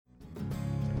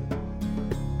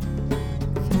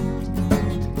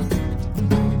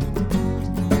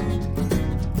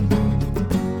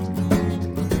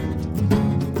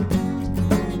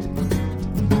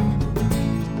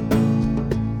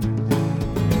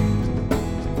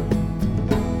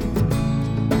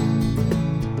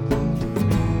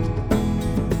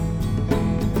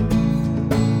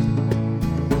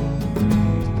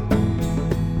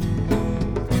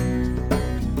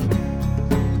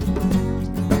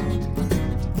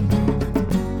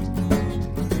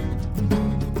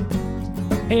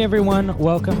Hey everyone,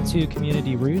 welcome to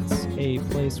Community Roots, a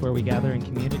place where we gather in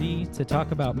community to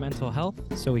talk about mental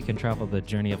health so we can travel the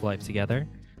journey of life together.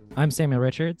 I'm Samuel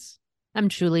Richards. I'm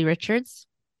Julie Richards.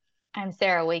 I'm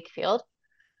Sarah Wakefield.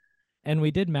 And we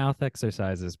did mouth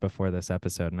exercises before this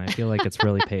episode, and I feel like it's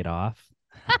really paid off.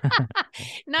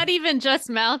 Not even just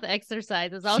mouth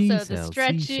exercises, also the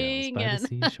stretching and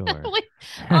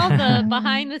all the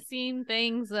behind the scene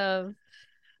things of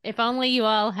if only you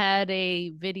all had a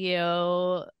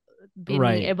video being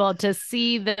able to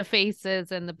see the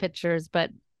faces and the pictures,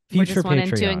 but we just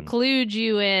wanted to include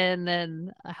you in and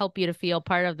help you to feel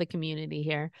part of the community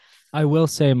here. I will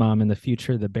say, Mom, in the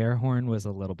future, the bear horn was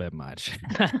a little bit much.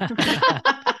 What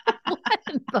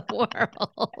in the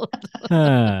world?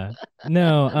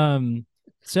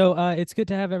 So it's good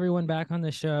to have everyone back on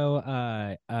the show.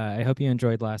 I hope you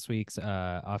enjoyed last week's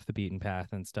Off the Beaten Path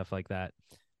and stuff like that.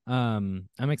 I'm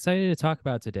excited to talk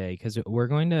about today because we're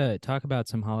going to talk about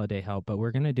some holiday help, but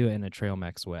we're going to do it in a trail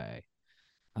mix way,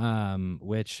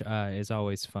 which is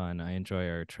always fun. I enjoy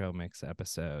our trail mix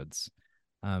episodes.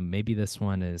 Maybe this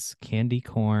one is candy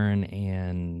corn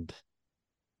and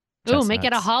oh, make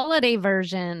it a holiday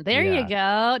version. There you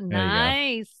go.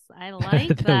 Nice. I like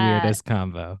the that. Weirdest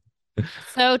combo.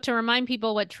 So to remind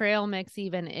people what trail mix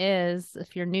even is,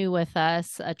 if you're new with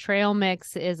us, a trail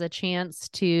mix is a chance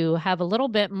to have a little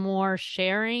bit more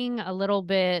sharing, a little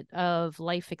bit of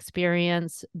life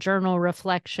experience, journal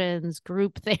reflections,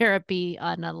 group therapy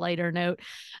on a lighter note,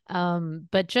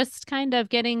 but just kind of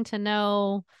getting to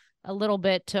know a little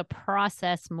bit to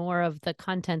process more of the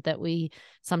content that we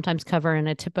sometimes cover in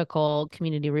a typical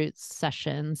Community Roots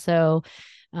session. So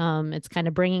it's kind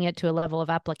of bringing it to a level of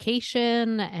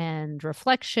application and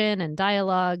reflection and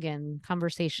dialogue and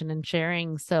conversation and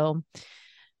sharing. So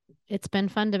it's been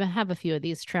fun to have a few of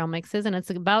these trail mixes, and it's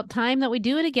about time that we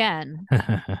do it again.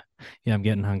 Yeah, I'm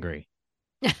getting hungry.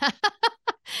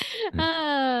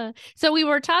 So we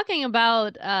were talking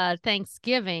about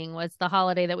Thanksgiving was the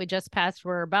holiday that we just passed.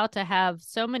 We're about to have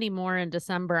so many more in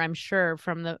December, I'm sure,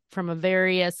 from a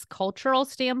various cultural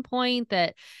standpoint,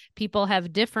 that people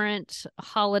have different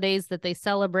holidays that they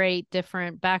celebrate,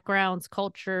 different backgrounds,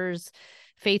 cultures,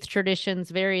 faith traditions,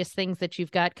 various things that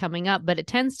you've got coming up. But it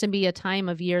tends to be a time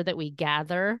of year that we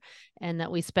gather and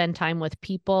that we spend time with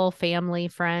people, family,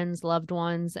 friends, loved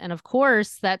ones. And of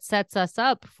course, that sets us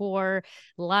up for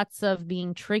lots of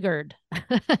being triggered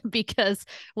because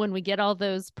when we get all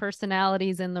those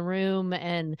personalities in the room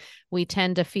and we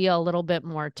tend to feel a little bit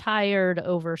more tired,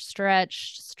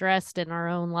 overstretched, stressed in our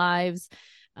own lives,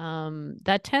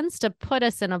 that tends to put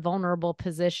us in a vulnerable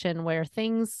position where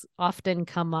things often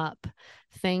come up,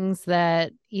 things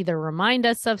that either remind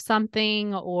us of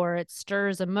something or it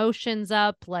stirs emotions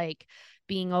up, like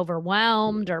being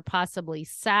overwhelmed or possibly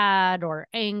sad or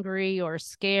angry or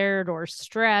scared or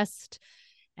stressed.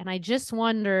 And I just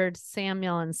wondered,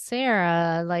 Samuel and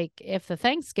Sarah, like if the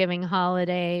Thanksgiving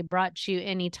holiday brought you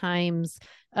any times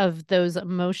of those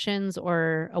emotions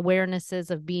or awarenesses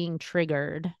of being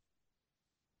triggered.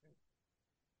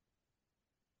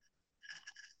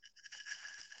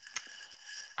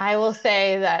 I will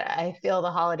say that I feel the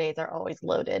holidays are always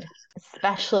loaded,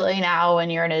 especially now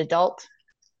when you're an adult.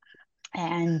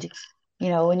 And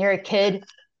when you're a kid,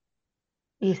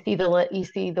 you see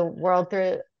the world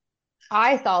through.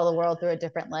 I saw the world through a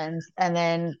different lens, and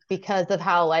then because of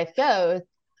how life goes,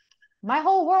 my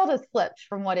whole world has flipped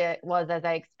from what it was as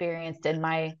I experienced in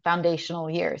my foundational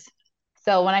years.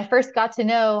 So when I first got to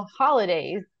know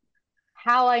holidays,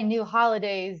 how I knew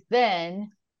holidays then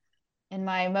in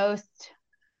my most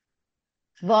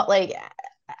like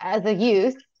as a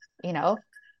youth,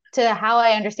 to how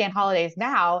I understand holidays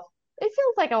now, it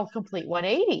feels like a complete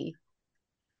 180.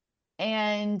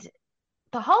 And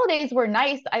the holidays were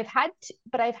nice.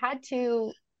 But I've had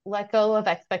to let go of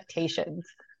expectations.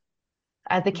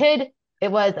 As a kid,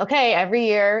 it was okay, every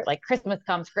year, like Christmas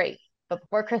comes, great. But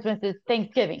before Christmas is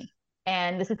Thanksgiving.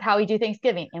 And this is how we do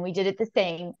Thanksgiving. And we did it the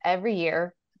same every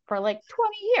year for like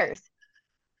 20 years.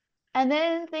 And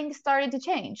then things started to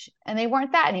change and they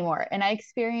weren't that anymore. And I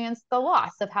experienced the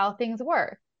loss of how things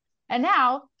were. And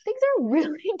now things are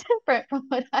really different from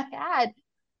what I had,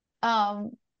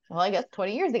 I guess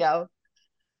 20 years ago.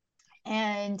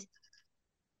 And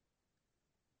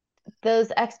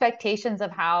those expectations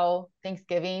of how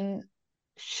Thanksgiving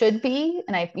should be,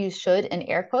 and I use should in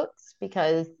air quotes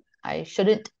because I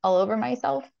shouldn't all over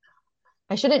myself.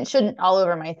 I shouldn't all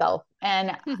over myself.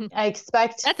 And I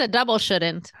expect that's a double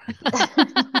shouldn't.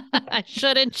 I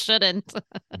shouldn't.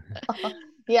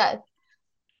 Yes.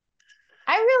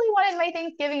 I really wanted my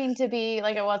Thanksgiving to be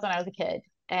like it was when I was a kid.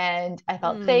 And I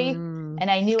felt safe and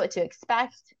I knew what to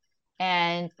expect.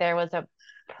 And there was a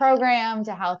programmed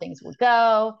to how things would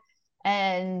go.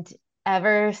 And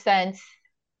ever since,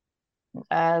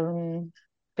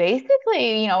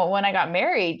 basically, when I got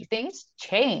married, things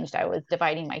changed. I was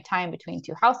dividing my time between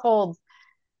two households.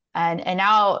 And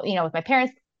now, with my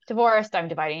parents divorced, I'm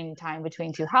dividing time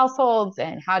between two households.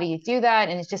 And how do you do that?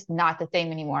 And it's just not the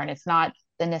same anymore. And it's not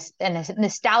and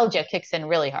nostalgia kicks in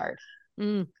really hard.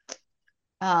 Mm.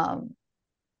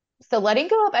 So letting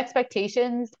go of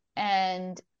expectations,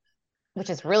 and which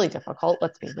is really difficult,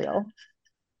 let's be real,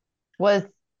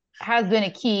 has been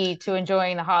a key to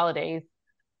enjoying the holidays,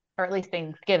 or at least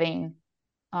Thanksgiving,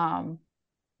 to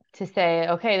say,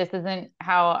 okay, this isn't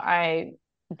how I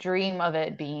dream of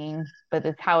it being, but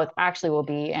it's how it actually will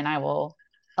be, and I will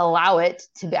allow it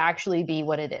to actually be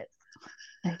what it is.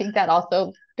 I think that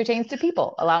also pertains to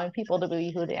people, allowing people to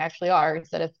be who they actually are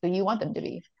instead of who you want them to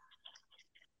be.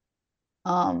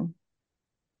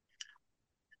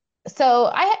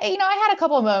 So I had a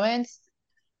couple of moments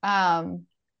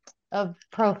of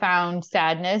profound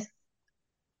sadness,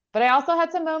 but I also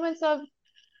had some moments of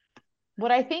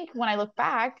what I think, when I look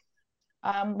back,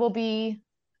 will be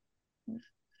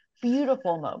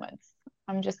beautiful moments.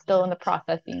 I'm just still in the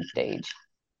processing stage,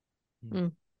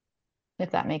 if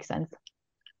that makes sense.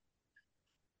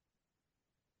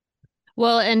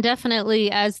 Well, and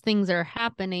definitely as things are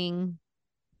happening,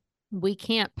 we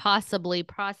can't possibly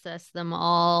process them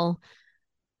all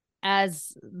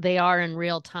as they are in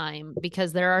real time,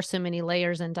 because there are so many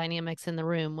layers and dynamics in the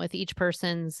room with each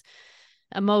person's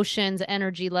emotions,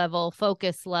 energy level,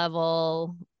 focus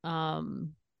level,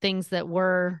 things that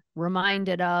we're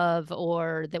reminded of,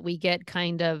 or that we get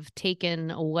kind of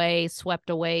taken away, swept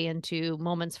away into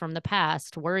moments from the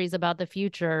past, worries about the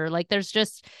future. Like, there's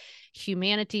just,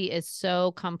 humanity is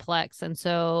so complex and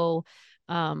so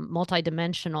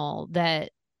multidimensional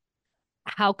that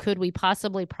how could we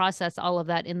possibly process all of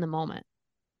that in the moment?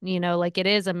 Like, it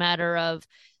is a matter of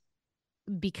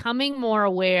becoming more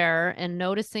aware and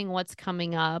noticing what's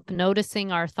coming up,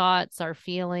 noticing our thoughts, our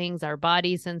feelings, our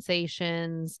body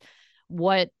sensations,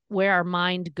 where our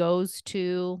mind goes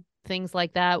to, things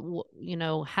like that,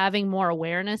 having more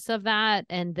awareness of that,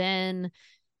 and then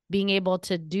being able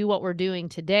to do what we're doing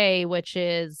today, which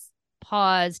is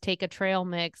pause, take a trail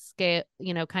mix, kind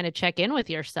of check in with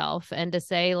yourself and to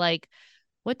say, like,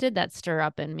 what did that stir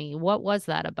up in me? What was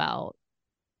that about?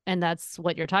 And that's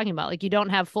what you're talking about. Like, you don't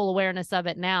have full awareness of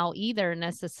it now either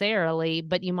necessarily,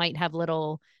 but you might have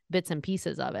little bits and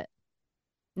pieces of it.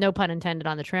 No pun intended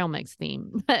on the trail mix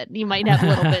theme, but you might have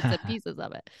little bits and pieces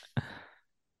of it.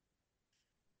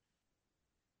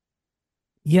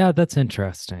 Yeah, that's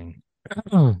interesting.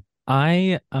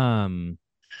 I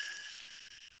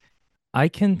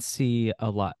can see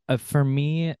a lot. For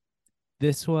me,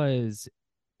 this was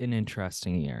an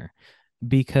interesting year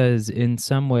because in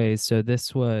some ways, so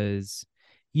this was,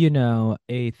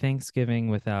 a Thanksgiving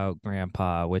without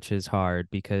Grandpa, which is hard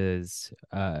because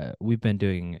we've been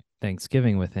doing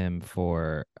Thanksgiving with him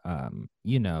for a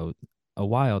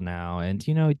while now, and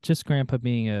just Grandpa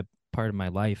being a part of my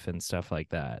life and stuff like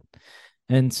that.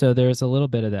 And so there's a little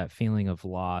bit of that feeling of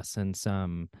loss and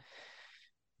some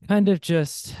kind of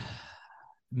just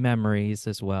memories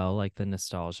as well, like the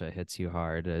nostalgia hits you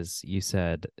hard, as you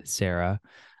said, Sarah.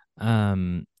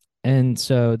 And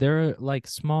so there are like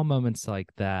small moments like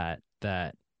that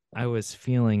I was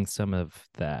feeling some of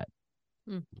that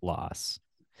loss.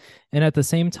 And at the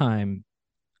same time,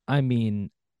 I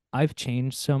mean, I've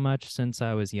changed so much since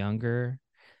I was younger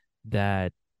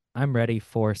that I'm ready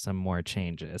for some more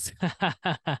changes.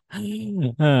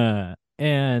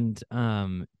 And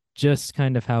just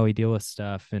kind of how we deal with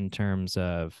stuff in terms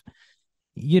of,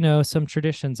 some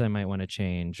traditions I might want to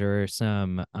change, or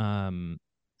some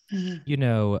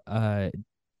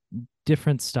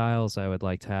different styles I would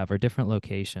like to have, or different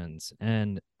locations.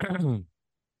 And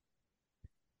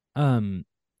and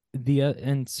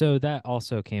so that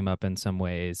also came up in some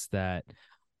ways that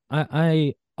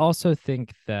I also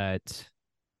think that,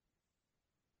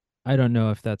 I don't know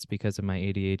if that's because of my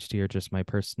ADHD or just my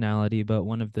personality, but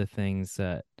one of the things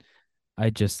that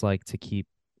I just like to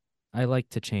I like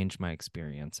to change my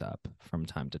experience up from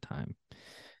time to time.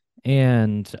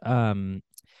 And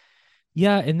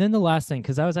yeah, and then the last thing,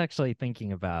 because I was actually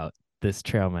thinking about this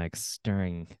trail mix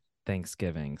during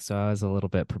Thanksgiving, so I was a little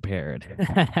bit prepared.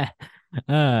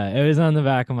 It was on the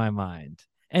back of my mind.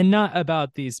 And not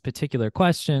about these particular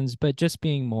questions, but just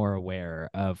being more aware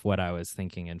of what I was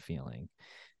thinking and feeling.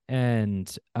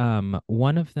 And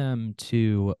one of them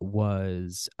too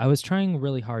was, I was trying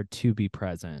really hard to be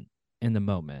present in the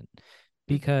moment,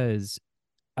 because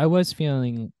I was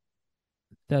feeling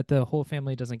that the whole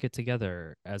family doesn't get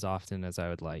together as often as I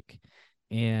would like.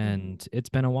 and it's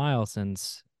been a while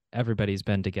since everybody's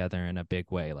been together in a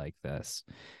big way like this.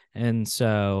 And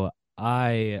so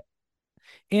and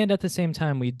at the same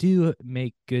time, we do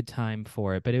make good time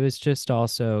for it, but it was just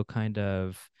also kind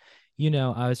of,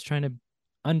 I was trying to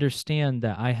understand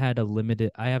that I have a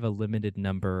limited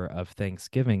number of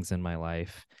Thanksgivings in my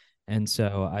life. And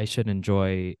so I should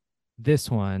enjoy this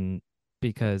one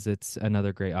because it's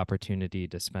another great opportunity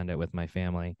to spend it with my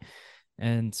family.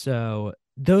 And so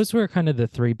those were kind of the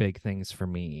three big things for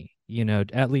me,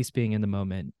 at least being in the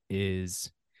moment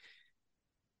is,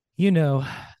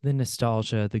 the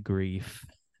nostalgia, the grief,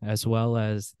 as well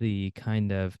as the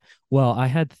kind of, well,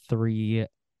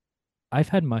 I've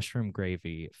had mushroom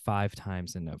gravy 5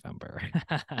 times in November.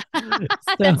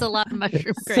 That's a lot of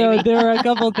mushroom So gravy. there were a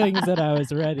couple things that I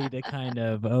was ready to kind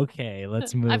of, okay,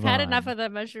 let's move on. I've had enough of the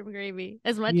mushroom gravy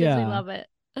as much as I Yeah. love it.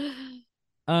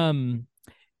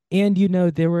 And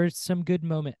there were some good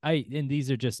moments. And these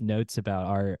are just notes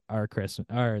about our Christmas,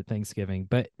 our Thanksgiving,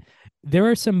 but there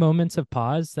are some moments of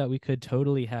pause that we could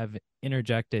totally have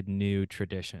interjected new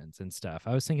traditions and stuff.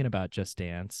 I was thinking about Just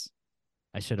Dance.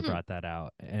 I should have brought that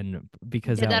out, and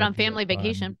because Did that on would be family fun.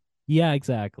 vacation. Yeah,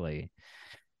 exactly.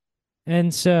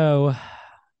 And so,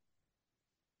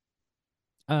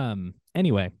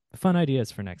 anyway, fun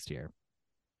ideas for next year.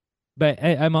 But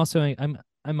I'm also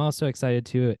excited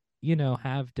to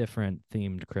have different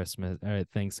themed Christmas or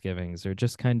Thanksgivings, or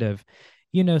just kind of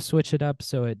switch it up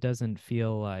so it doesn't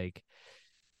feel like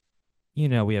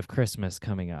we have Christmas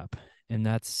coming up. And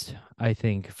that's, I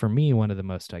think, for me, one of the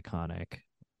most iconic,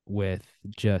 with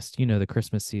just the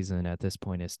Christmas season at this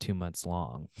point is 2 months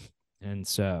long. And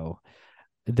so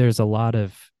there's a lot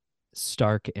of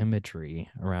stark imagery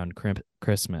around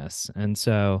Christmas. And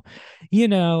so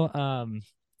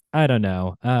I don't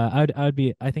know. I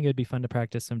think it'd be fun to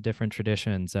practice some different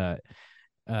traditions and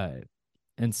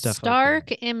stuff Stark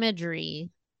like that.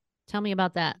 imagery. Tell me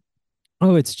about that.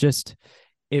 Oh, it's just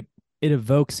it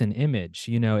evokes an image.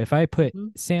 If I put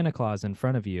Santa Claus in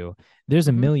front of you, there's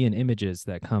a million images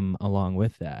that come along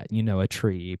with that. A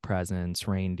tree, presents,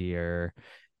 reindeer,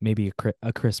 maybe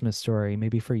a Christmas story.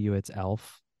 Maybe for you, it's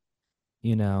Elf.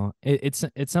 It's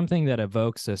something that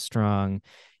evokes a strong,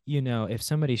 if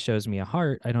somebody shows me a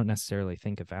heart, I don't necessarily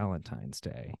think of Valentine's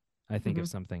Day. I think of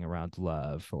something around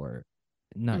love, or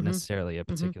not necessarily a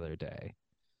particular day.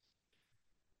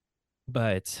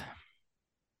 But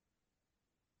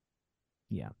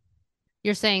yeah.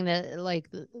 You're saying that like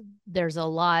there's a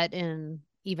lot in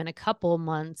even a couple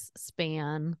months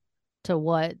span to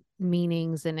what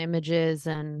meanings and images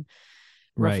and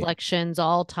reflections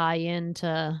all tie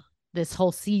into this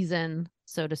whole season,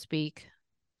 so to speak.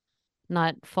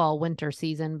 Not fall, winter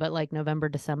season, but like November,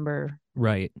 December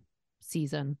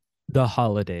season. The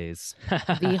holidays.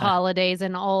 The holidays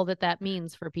and all that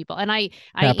means for people. And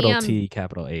capital T,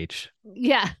 capital H.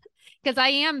 Yeah. Because I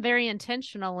am very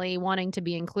intentionally wanting to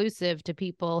be inclusive to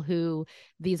people who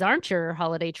these aren't your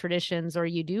holiday traditions, or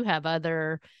you do have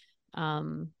other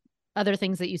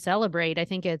things that you celebrate. I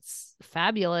think it's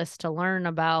fabulous to learn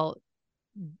about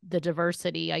the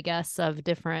diversity, I guess, of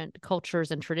different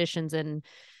cultures and traditions and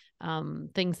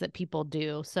things that people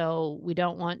do. So we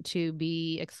don't want to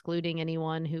be excluding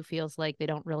anyone who feels like they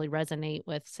don't really resonate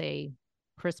with, say,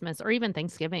 Christmas or even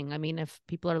Thanksgiving. I mean, if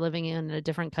people are living in a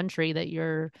different country that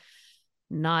you're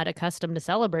not accustomed to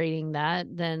celebrating that,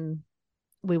 then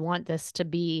we want this to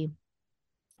be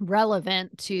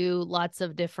relevant to lots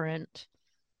of different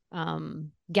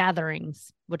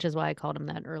gatherings, which is why I called them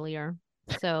that earlier.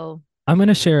 So I'm going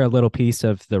to share a little piece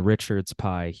of the Richard's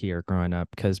pie here growing up,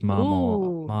 because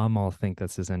mom will think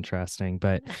this is interesting.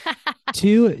 But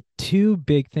two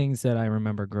big things that I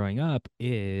remember growing up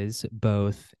is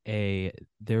there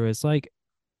was like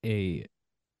a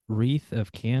wreath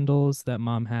of candles that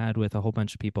mom had with a whole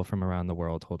bunch of people from around the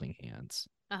world holding hands.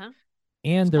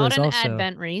 And there was also an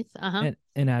Advent wreath. An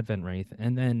Advent wreath.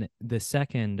 And then the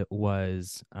second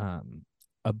was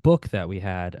a book that we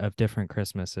had of different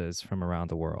Christmases from around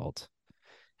the world,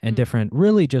 and different,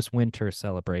 really just winter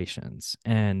celebrations.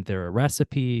 And there are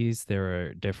recipes, there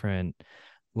are different,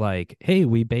 like, hey,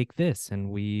 we bake this and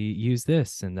we use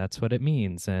this, and that's what it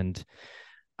means. And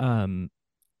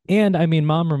I mean,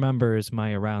 mom remembers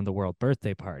my around the world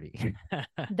birthday party.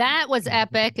 That was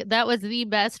epic. That was the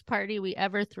best party we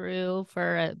ever threw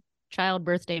for a child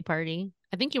birthday party.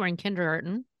 I think you were in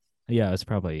kindergarten. Yeah, I was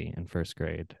probably in first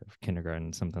grade of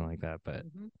kindergarten, something like that. But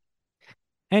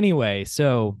anyway,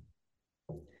 so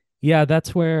yeah,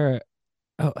 that's where,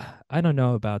 I don't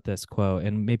know about this quote,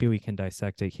 and maybe we can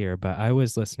dissect it here, but I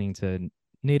was listening to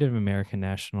Native American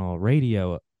National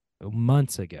Radio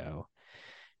months ago,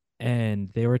 and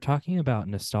they were talking about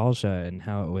nostalgia and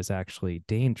how it was actually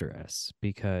dangerous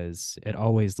because it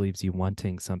always leaves you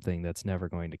wanting something that's never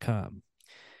going to come.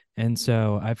 And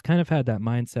so I've kind of had that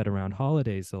mindset around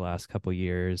holidays the last couple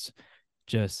years,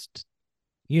 just,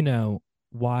 you know,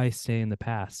 why stay in the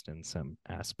past in some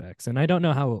aspects? And I don't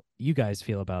know how you guys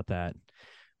feel about that,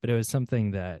 but it was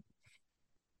something that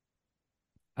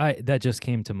that just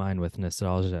came to mind with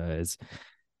nostalgia. Is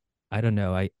I don't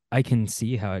know, I can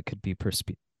see how it could be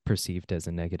perceived as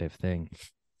a negative thing.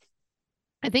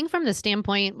 I think from the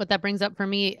standpoint, what that brings up for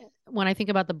me when I think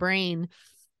about the brain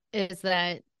is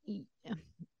that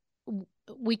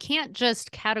we can't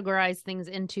just categorize things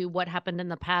into what happened in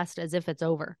the past as if it's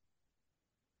over,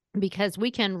 because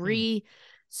we can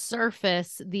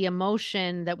resurface the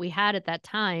emotion that we had at that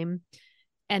time,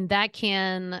 and that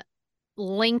can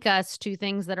link us to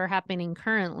things that are happening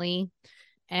currently,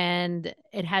 and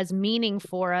it has meaning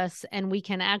for us, and we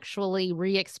can actually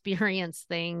re-experience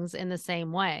things in the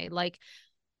same way. Like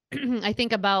I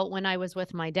think about when I was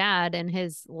with my dad and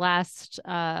his last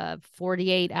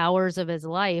 48 hours of his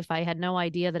life. I had no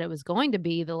idea that it was going to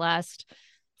be the last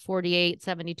 48,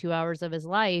 72 hours of his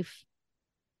life.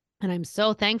 And I'm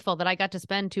so thankful that I got to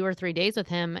spend 2 or 3 days with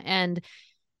him. And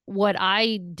what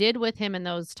I did with him in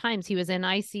those times, he was in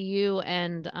ICU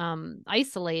and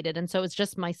isolated. And so it was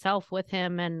just myself with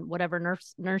him and whatever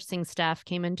nursing staff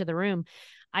came into the room.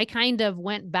 I kind of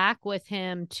went back with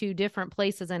him to different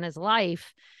places in his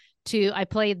life. I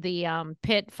played the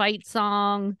pit fight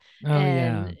song,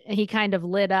 and he kind of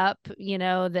lit up,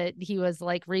 that he was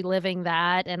like reliving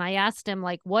that. And I asked him,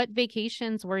 like, what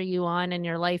vacations were you on in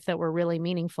your life that were really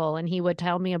meaningful? And he would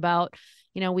tell me about,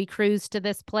 we cruised to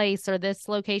this place or this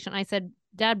location. I said,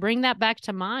 Dad, bring that back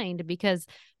to mind, because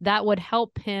that would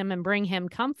help him and bring him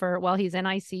comfort while he's in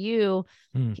ICU.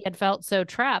 He had felt so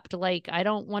trapped. Like, I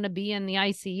don't want to be in the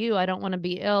ICU. I don't want to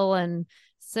be ill and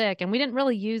sick. And we didn't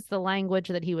really use the language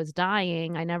that he was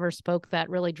dying. I never spoke that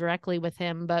really directly with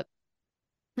him, but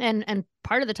and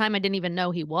part of the time I didn't even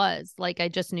know he was. Like, I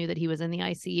just knew that he was in the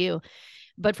ICU.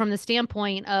 But from the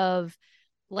standpoint of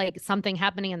like something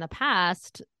happening in the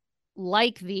past,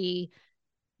 like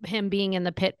him being in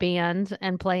the pit band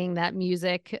and playing that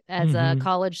music as a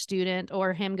college student,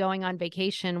 or him going on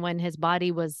vacation when his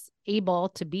body was able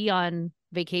to be on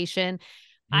vacation,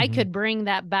 I could bring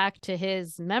that back to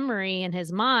his memory and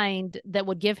his mind that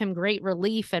would give him great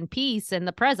relief and peace in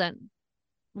the present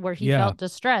where he felt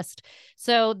distressed.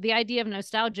 So the idea of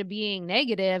nostalgia being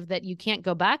negative, that you can't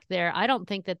go back there, I don't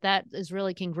think that is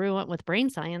really congruent with brain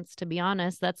science, to be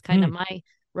honest. That's kind of my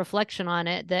reflection on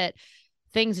it, that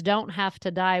things don't have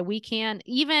to die. We can,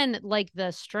 even like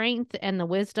the strength and the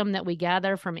wisdom that we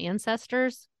gather from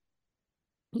ancestors,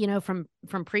 from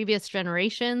previous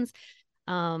generations.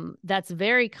 That's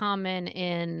very common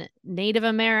in Native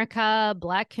America,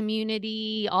 Black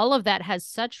community. All of that has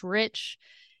such rich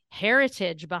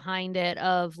heritage behind it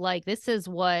of like, this is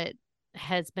what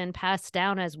has been passed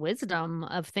down as wisdom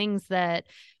of things that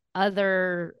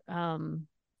other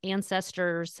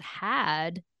ancestors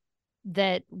had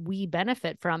that we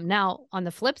benefit from. Now, on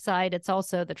the flip side, it's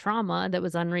also the trauma that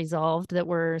was unresolved that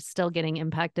we're still getting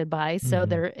impacted by. So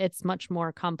it's much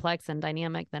more complex and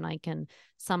dynamic than I can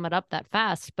sum it up that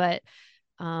fast. But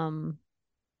I know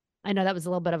that was a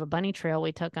little bit of a bunny trail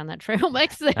we took on that trail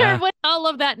mix there with all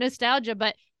of that nostalgia,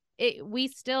 but we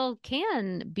still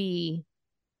can be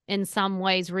in some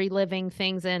ways reliving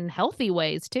things in healthy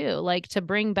ways too, like to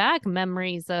bring back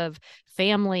memories of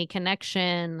family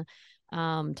connection,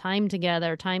 time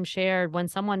together, time shared. When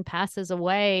someone passes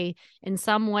away, in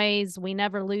some ways we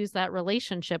never lose that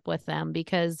relationship with them,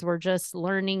 because we're just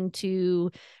learning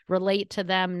to relate to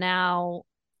them now,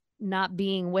 not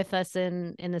being with us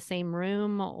in the same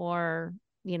room, or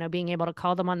being able to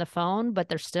call them on the phone, but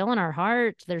they're still in our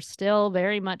heart. They're still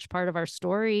very much part of our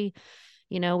story.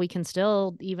 We can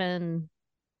still even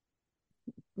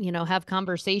have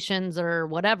conversations or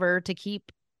whatever to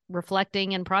keep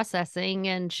reflecting and processing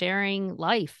and sharing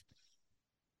life.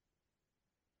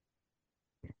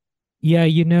 Yeah,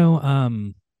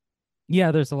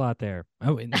 there's a lot there.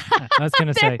 Oh, I was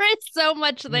gonna say there is so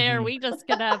much there. We just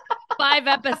could have 5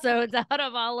 episodes out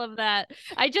of all of that.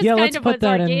 I just kind of was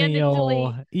organically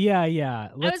I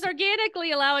was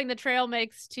organically allowing the trail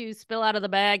mix to spill out of the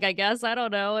bag, I guess. I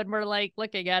don't know. And we're like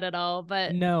looking at it all,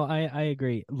 but no, I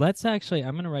agree. Let's actually,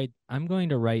 I'm going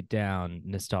to write down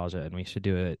nostalgia, and we should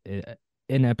do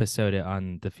an episode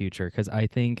on the future, because I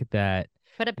think that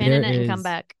put a pin in it and come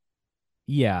back.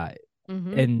 Yeah.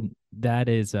 And that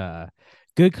is a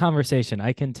good conversation.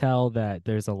 I can tell that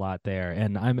there's a lot there,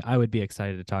 and I would be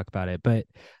excited to talk about it. But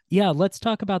yeah, let's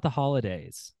talk about the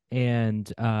holidays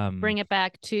And bring it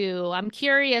back to, I'm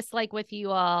curious, like with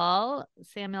you all,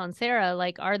 Samuel and Sarah,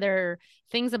 like, are there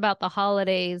things about the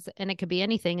holidays, and it could be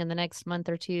anything in the next month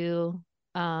or two,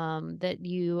 that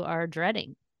you are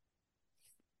dreading?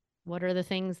 What are the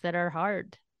things that are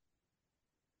hard?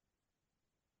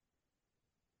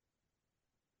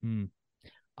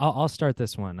 I'll start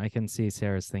this one. I can see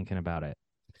Sarah's thinking about it.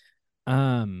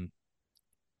 Um,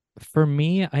 for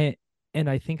me, I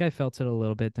think I felt it a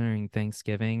little bit during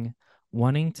Thanksgiving,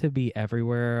 wanting to be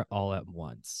everywhere all at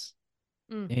once.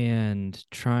 And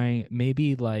trying,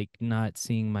 maybe like not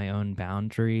seeing my own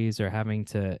boundaries or having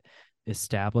to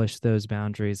establish those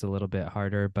boundaries a little bit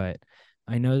harder. But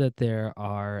I know that there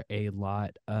are a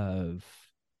lot of,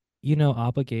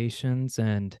 obligations,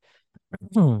 and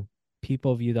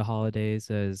people view the holidays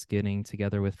as getting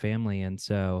together with family. And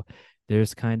so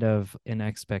there's kind of an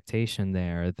expectation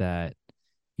there that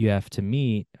you have to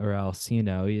meet, or else,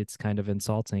 it's kind of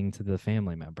insulting to the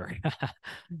family member.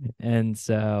 And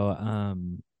so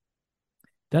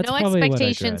that's no probably what I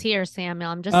expectations dread. here, Samuel.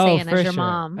 I'm just Oh, saying, for as your sure.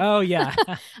 mom. Oh, yeah.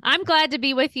 I'm glad to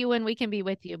be with you when we can be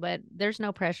with you, but there's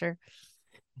no pressure.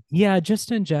 Yeah,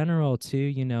 just in general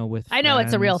too, with I know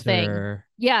it's a real friends. thing.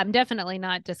 Yeah, I'm definitely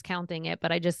not discounting it,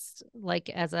 but I just like,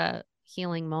 as a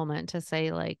healing moment, to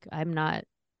say, like, I'm not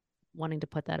wanting to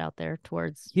put that out there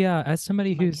towards Yeah, as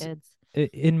somebody my who's kids.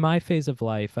 in my phase of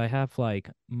life, I have like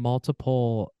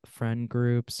multiple friend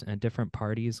groups and different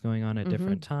parties going on at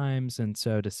different times. And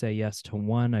so to say yes to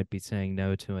one, I'd be saying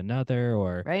no to another,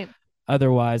 or Right.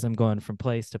 otherwise I'm going from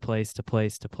place to place to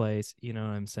place to place. You know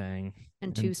what I'm saying? And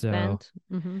And two so, spent.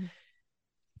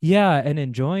 yeah, and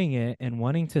enjoying it and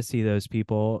wanting to see those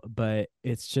people, but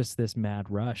it's just this mad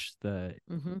rush the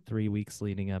 3 weeks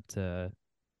leading up to,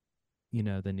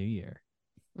 the new year.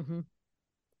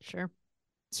 Sure.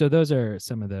 So those are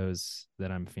some of those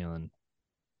that I'm feeling.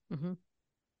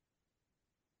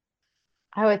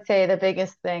 I would say the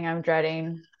biggest thing I'm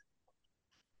dreading,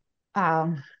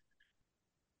 well,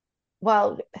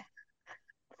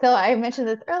 so I mentioned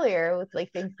this earlier with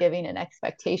like Thanksgiving and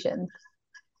expectations.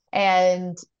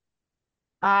 And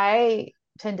I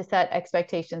tend to set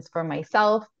expectations for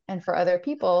myself and for other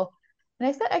people. And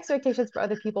I set expectations for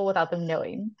other people without them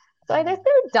knowing. So there's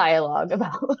no dialogue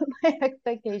about what my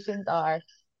expectations are.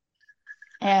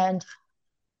 And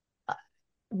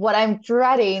what I'm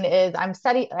dreading is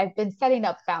I've been setting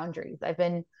up boundaries. I've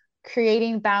been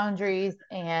creating boundaries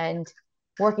and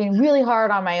working really hard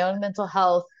on my own mental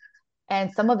health.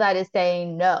 And some of that is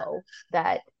saying no,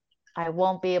 that I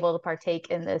won't be able to partake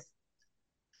in this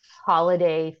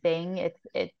holiday thing.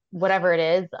 It's whatever it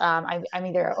is. I'm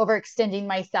either overextending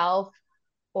myself,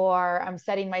 or I'm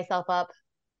setting myself up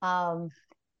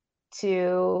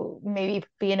to maybe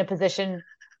be in a position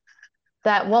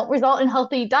that won't result in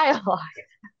healthy dialogue.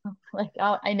 Like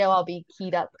I know I'll be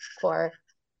keyed up for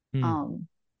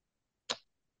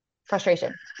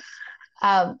frustration.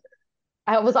 I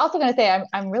was also going to say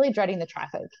I'm really dreading the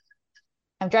traffic.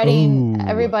 I'm dreading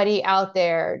everybody out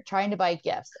there trying to buy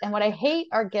gifts. And what I hate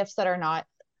are gifts that are not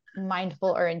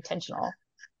mindful or intentional.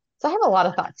 So I have a lot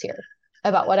of thoughts here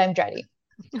about what I'm dreading.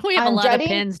 We have a lot of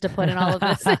pins to put in all of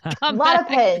this. A lot of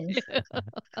pins.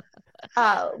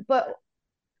 But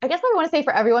I guess I want to say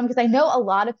for everyone, because I know a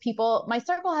lot of people, my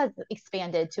circle has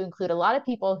expanded to include a lot of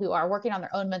people who are working on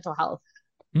their own mental health.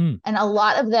 And a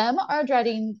lot of them are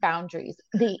dreading boundaries,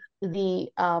 the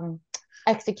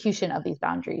execution of these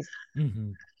boundaries,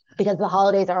 because the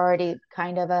holidays are already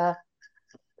kind of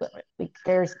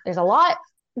there's a lot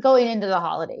going into the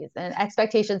holidays and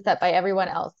expectations set by everyone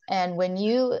else. And when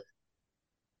you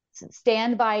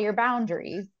stand by your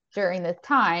boundaries during this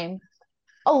time,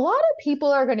 a lot of people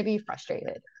are going to be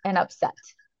frustrated and upset.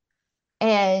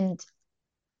 And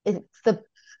it's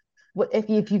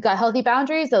if you've got healthy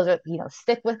boundaries, those are,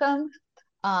 stick with them.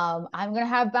 I'm going to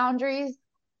have boundaries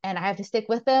and I have to stick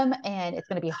with them, and it's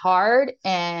going to be hard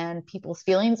and people's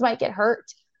feelings might get hurt.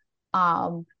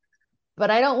 But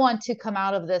I don't want to come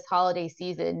out of this holiday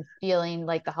season feeling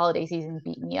like the holiday season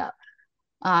beat me up,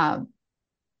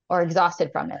 or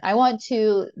exhausted from it. I want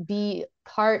to be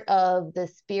part of the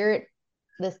spirit,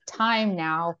 this time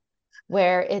now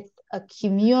where it's a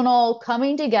communal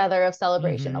coming together of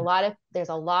celebration. There's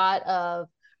a lot of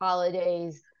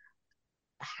holidays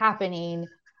happening,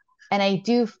 and I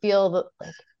do feel that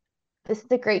like this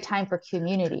is a great time for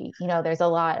community. There's a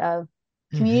lot of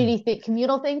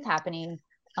communal things happening,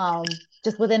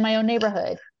 just within my own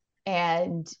neighborhood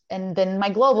and then my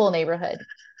global neighborhood.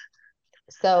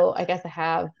 So I guess I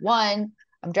have one,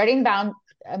 I'm dreading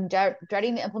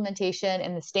the implementation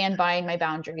and the stand by my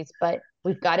boundaries, but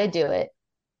we've got to do it.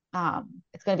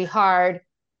 It's going to be hard,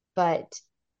 but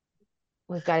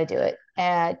we've got to do it.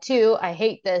 And two, I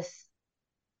hate this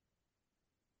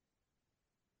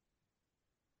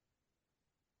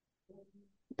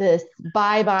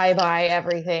buy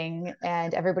everything,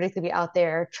 and everybody's gonna be out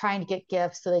there trying to get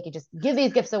gifts so they can just give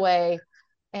these gifts away,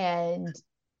 and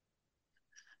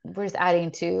we're just adding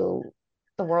to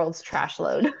the world's trash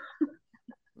load.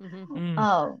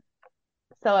 Mm-hmm.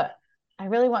 So I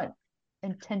really want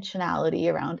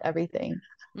intentionality around everything.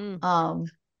 It's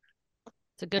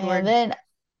a good And word. then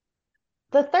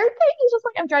the third thing is just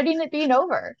like I'm dreading it being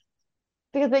over,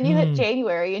 because then you hit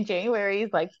January, and January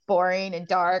is like boring and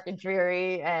dark and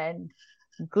dreary and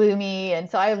gloomy. And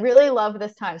so I really love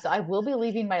this time. So I will be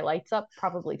leaving my lights up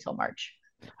probably till March.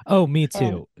 Oh, me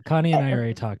too. And Connie and I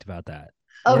already talked about that.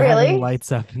 oh, We're having really?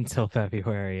 lights up until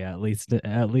February, at least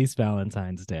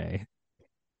Valentine's Day.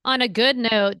 On a good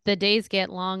note, the days get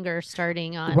longer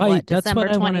starting on Right, that's December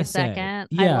what I want to say. 22nd.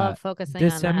 I Yeah, love focusing on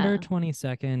December that.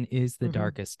 22nd is the Mhm.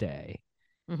 darkest day.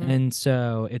 Mhm. And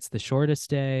so it's the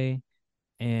shortest day,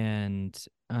 and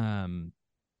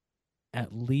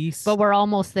at least But we're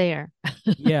almost there.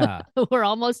 yeah. We're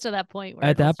almost to that point where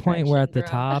At it'll that point, stretch we're at and the grow.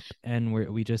 top, and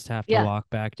we just have to Yeah. walk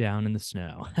back down in the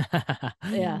snow.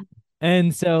 Yeah.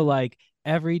 And so, like,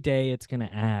 every day it's gonna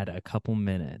add a couple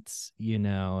minutes,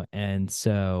 and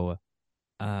so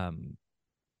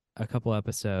a couple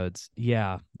episodes.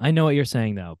 Yeah, I know what you're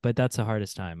saying though, but that's the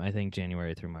hardest time. I think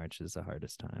January through March is the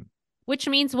hardest time. Which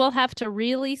means we'll have to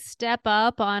really step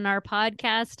up on our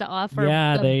podcast to offer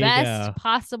Yeah, the there you best go.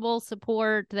 possible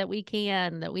support that we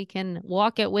can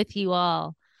walk it with you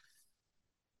all.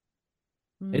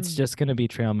 It's just gonna be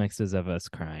trail mixes of us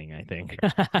crying, I think.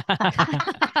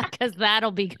 Because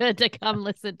that'll be good to come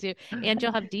listen to. And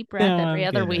you'll have deep breath No, every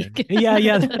I'm other kidding. week.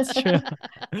 Yeah, that's true.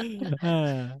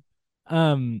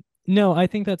 No, I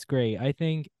think that's great. I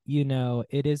think,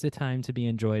 it is a time to be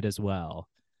enjoyed as well.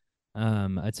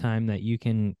 A time that you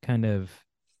can kind of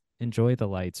enjoy the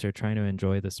lights or trying to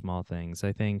enjoy the small things.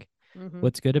 I think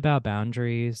what's good about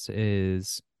boundaries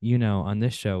is, on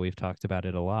this show, we've talked about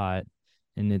it a lot.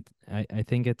 And I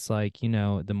think it's like,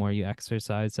 the more you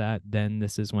exercise that, then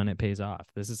this is when it pays off.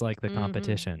 This is like the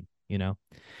competition,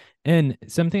 And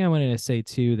something I wanted to say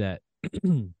too that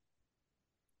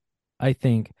I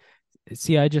think,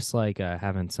 see, I just like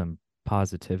having some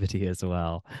positivity as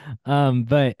well.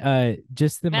 But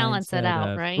just the Balance it mindset out,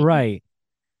 of right? right.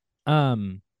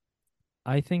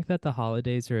 I think that the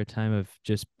holidays are a time of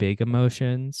just big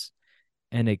emotions,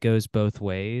 and it goes both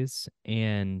ways,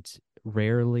 and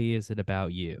rarely is it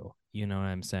about you. You know what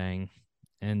I'm saying?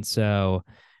 And so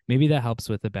maybe that helps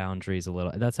with the boundaries a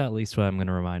little. That's at least what I'm going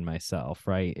to remind myself,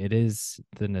 right? It is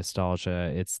the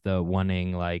nostalgia, it's the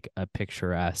wanting like a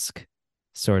picturesque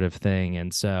sort of thing.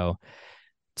 And so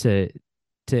to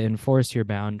enforce your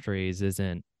boundaries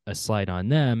isn't a slight on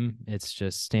them, it's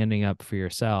just standing up for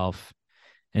yourself,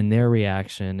 and their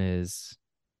reaction has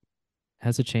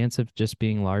a chance of just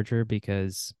being larger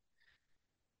because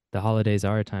the holidays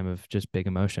are a time of just big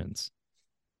emotions.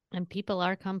 And people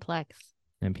are complex.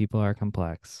 And people are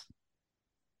complex.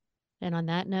 And on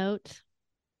that note,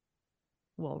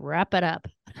 we'll wrap it up.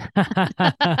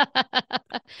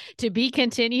 To be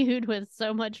continued with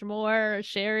so much more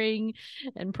sharing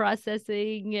and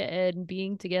processing and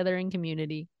being together in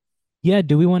community. Yeah,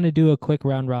 do we want to do a quick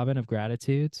round robin of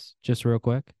gratitudes? Just real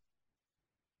quick.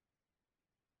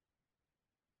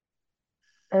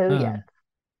 Oh, yes.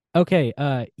 Okay,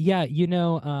 yeah,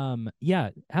 yeah,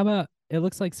 how about it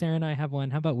looks like Sarah and I have one.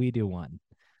 How about we do one?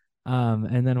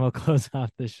 And then we'll close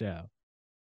off the show.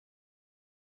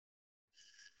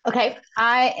 Okay,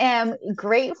 I am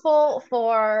grateful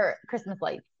for Christmas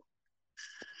lights.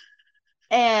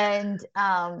 And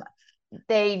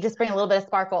they just bring a little bit of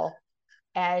sparkle.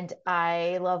 And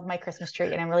I love my Christmas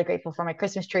tree, and I'm really grateful for my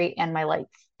Christmas tree and my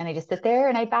lights. And I just sit there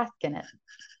and I bask in it.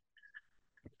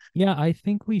 Yeah, I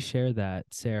think we share that,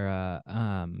 Sarah.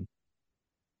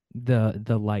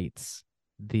 The lights,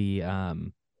 the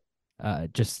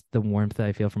just the warmth that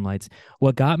I feel from lights.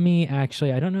 What got me,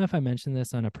 actually, I don't know if I mentioned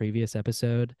this on a previous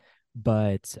episode,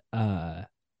 but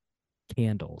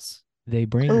candles. They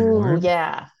bring Oh, warmth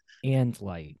yeah. and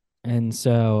light. And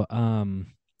so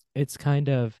it's kind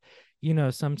of,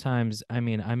 sometimes, I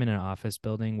mean, I'm in an office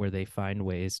building where they find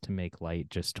ways to make light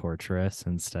just torturous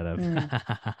instead of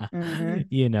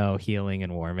healing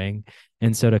and warming.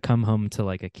 And so to come home to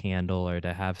like a candle or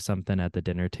to have something at the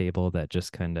dinner table that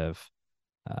just kind of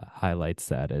highlights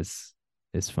that is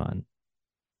fun.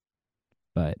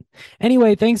 But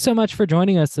anyway, thanks so much for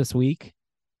joining us this week.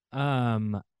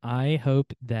 I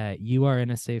hope that you are in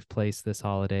a safe place this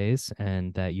holidays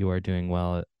and that you are doing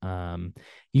well.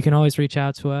 You can always reach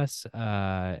out to us,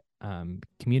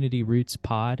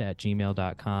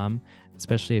 communityrootspod@gmail.com,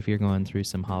 especially if you're going through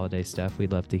some holiday stuff.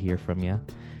 We'd love to hear from you.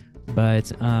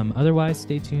 But otherwise,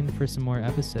 stay tuned for some more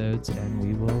episodes, and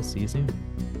we will see you soon.